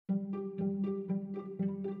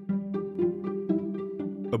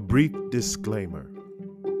A brief disclaimer.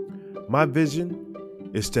 My vision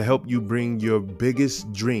is to help you bring your biggest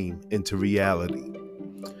dream into reality.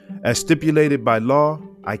 As stipulated by law,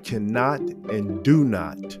 I cannot and do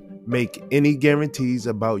not make any guarantees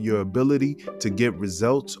about your ability to get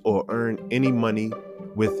results or earn any money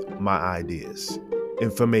with my ideas,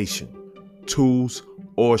 information, tools,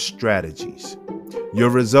 or strategies. Your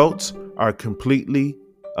results are completely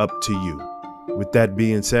up to you. With that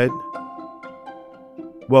being said,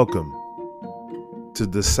 welcome to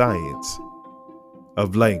the science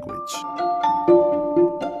of language.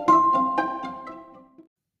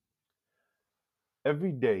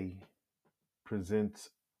 Every day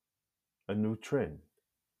presents a new trend.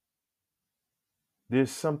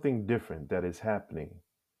 There's something different that is happening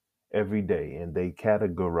every day, and they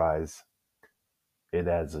categorize it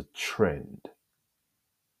as a trend.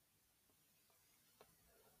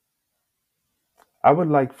 I would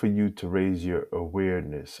like for you to raise your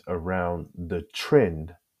awareness around the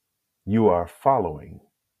trend you are following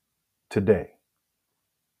today.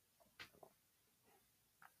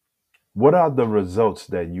 What are the results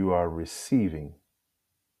that you are receiving?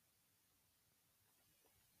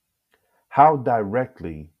 How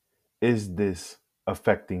directly is this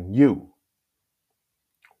affecting you?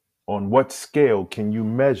 On what scale can you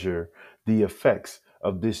measure the effects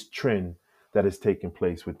of this trend that is taking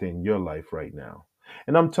place within your life right now?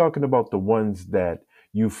 And I'm talking about the ones that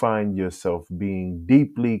you find yourself being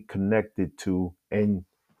deeply connected to and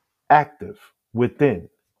active within,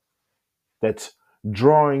 that's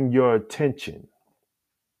drawing your attention,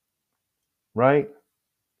 right?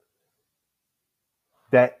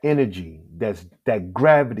 That energy, that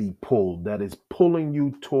gravity pull that is pulling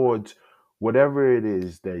you towards whatever it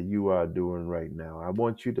is that you are doing right now. I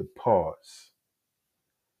want you to pause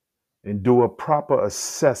and do a proper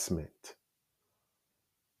assessment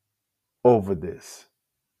over this.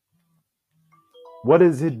 What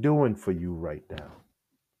is it doing for you right now?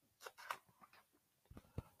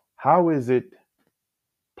 How is it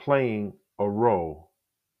playing a role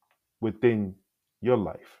within your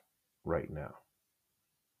life right now?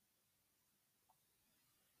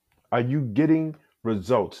 Are you getting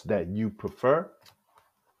results that you prefer,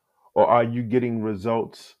 or are you getting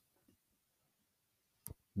results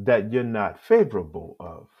that you're not favorable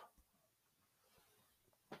of?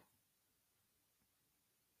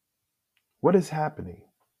 What is happening?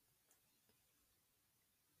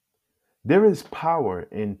 There is power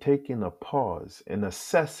in taking a pause and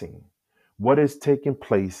assessing what is taking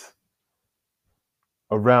place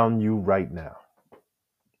around you right now.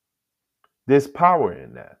 There's power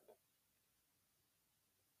in that.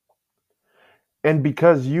 And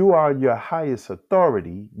because you are your highest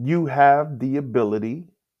authority, you have the ability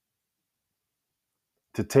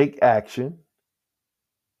to take action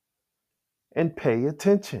and pay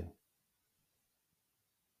attention.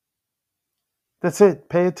 That's it.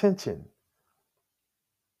 Pay attention.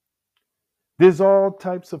 There's all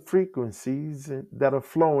types of frequencies that are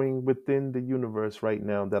flowing within the universe right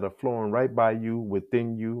now, that are flowing right by you,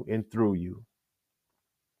 within you, and through you.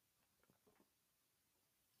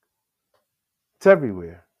 It's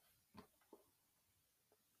everywhere.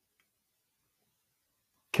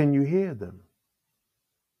 Can you hear them?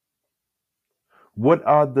 What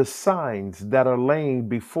are the signs that are laying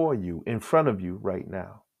before you, in front of you right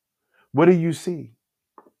now? What do you see?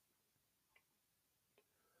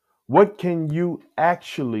 What can you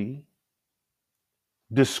actually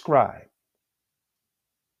describe?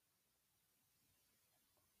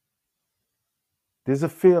 There's a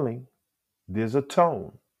feeling, there's a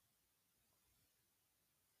tone.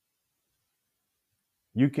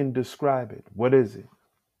 You can describe it. What is it?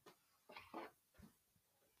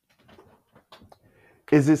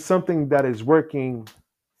 Is it something that is working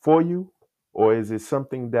for you, or is it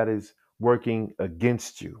something that is working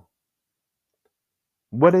against you?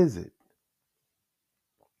 What is it?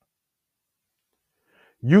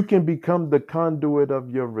 You can become the conduit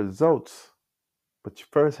of your results, but you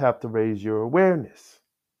first have to raise your awareness.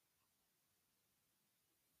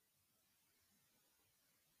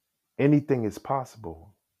 Anything is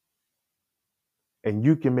possible, and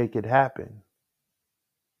you can make it happen.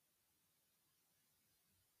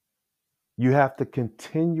 You have to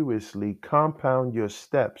continuously compound your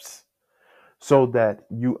steps so that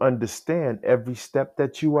you understand every step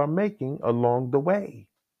that you are making along the way.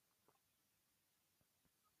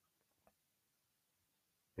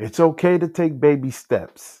 It's okay to take baby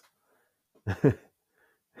steps.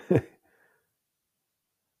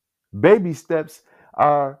 Baby steps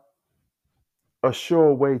are a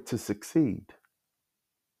sure way to succeed.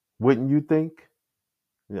 Wouldn't you think?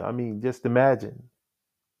 Yeah, I mean, just imagine.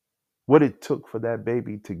 what it took for that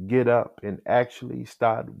baby to get up and actually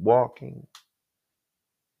start walking.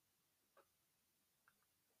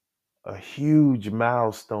 A huge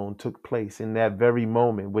milestone took place in that very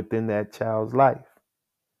moment within that child's life.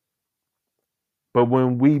 But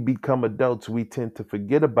when we become adults, we tend to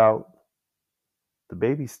forget about the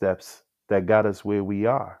baby steps that got us where we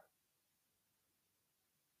are.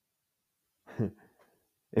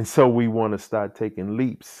 And so we want to start taking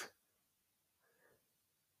leaps.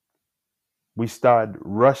 We start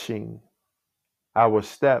rushing our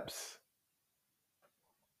steps.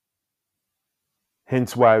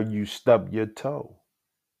 Hence why you stub your toe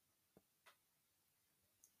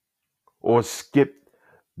or skip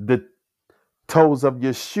the toes of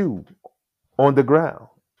your shoe on the ground.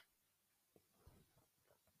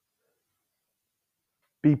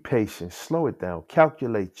 Be patient, slow it down,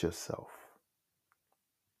 calculate yourself.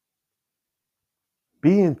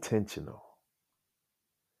 Be intentional.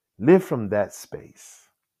 Live from that space.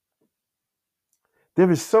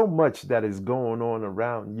 There is so much that is going on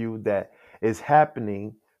around you that is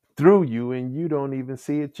happening through you, and you don't even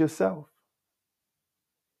see it yourself.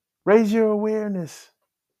 Raise your awareness.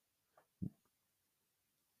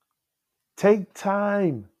 Take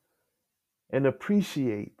time and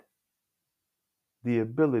appreciate the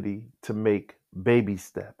ability to make baby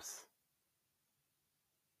steps.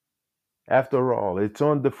 After all, it's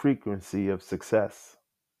on the frequency of success.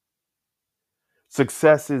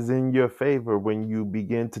 Success is in your favor when you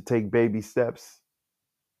begin to take baby steps.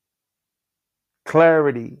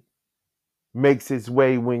 Clarity makes its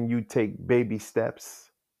way when you take baby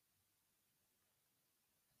steps.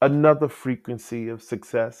 Another frequency of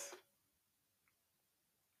success.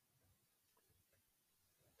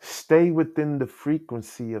 Stay within the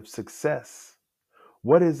frequency of success.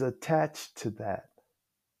 What is attached to that?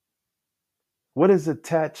 What is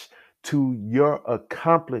attached to your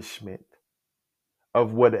accomplishment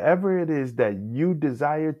of whatever it is that you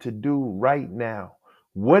desire to do right now?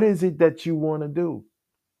 What is it that you want to do?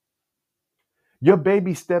 Your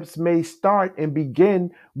baby steps may start and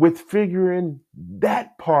begin with figuring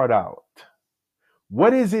that part out.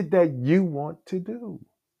 What is it that you want to do?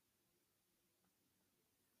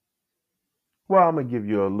 Well, I'm going to give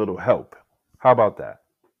you a little help. How about that?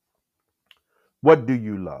 What do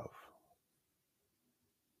you love?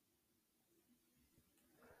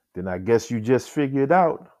 Then I guess you just figured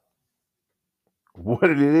out what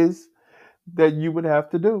it is that you would have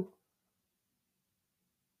to do.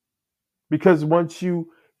 Because once you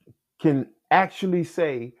can actually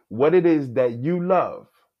say what it is that you love,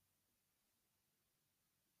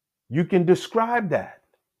 you can describe that.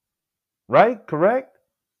 Right? Correct?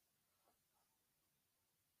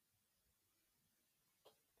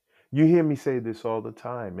 You hear me say this all the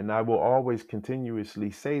time, and I will always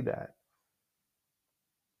continuously say that.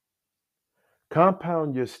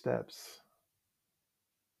 Compound your steps.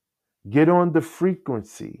 Get on the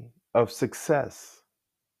frequency of success.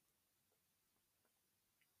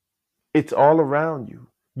 It's all around you.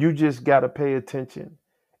 You just got to pay attention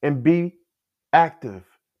and be active.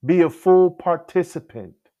 Be a full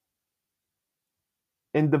participant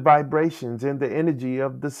in the vibrations and the energy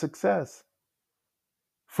of the success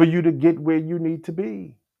for you to get where you need to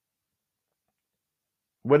be.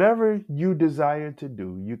 Whatever you desire to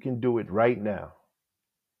do, you can do it right now.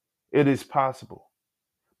 It is possible.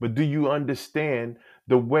 But do you understand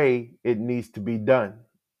the way it needs to be done?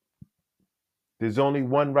 There's only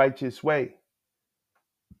one righteous way.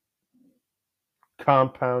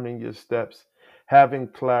 Compounding your steps, having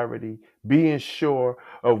clarity, being sure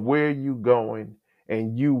of where you're going,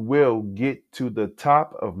 and you will get to the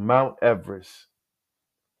top of Mount Everest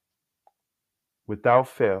without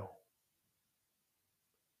fail.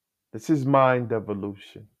 This is mind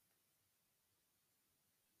evolution.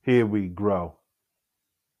 Here we grow.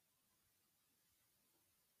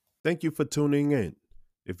 Thank you for tuning in.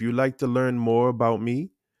 If you'd like to learn more about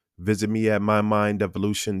me, visit me at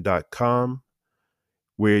mymindevolution.com,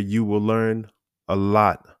 where you will learn a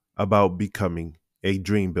lot about becoming a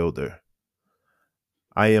dream builder.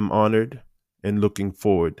 I am honored and looking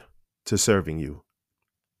forward to serving you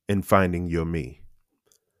and finding your me.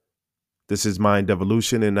 This is Mind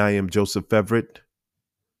Evolution, and I am Joseph Everett.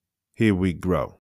 Here we grow.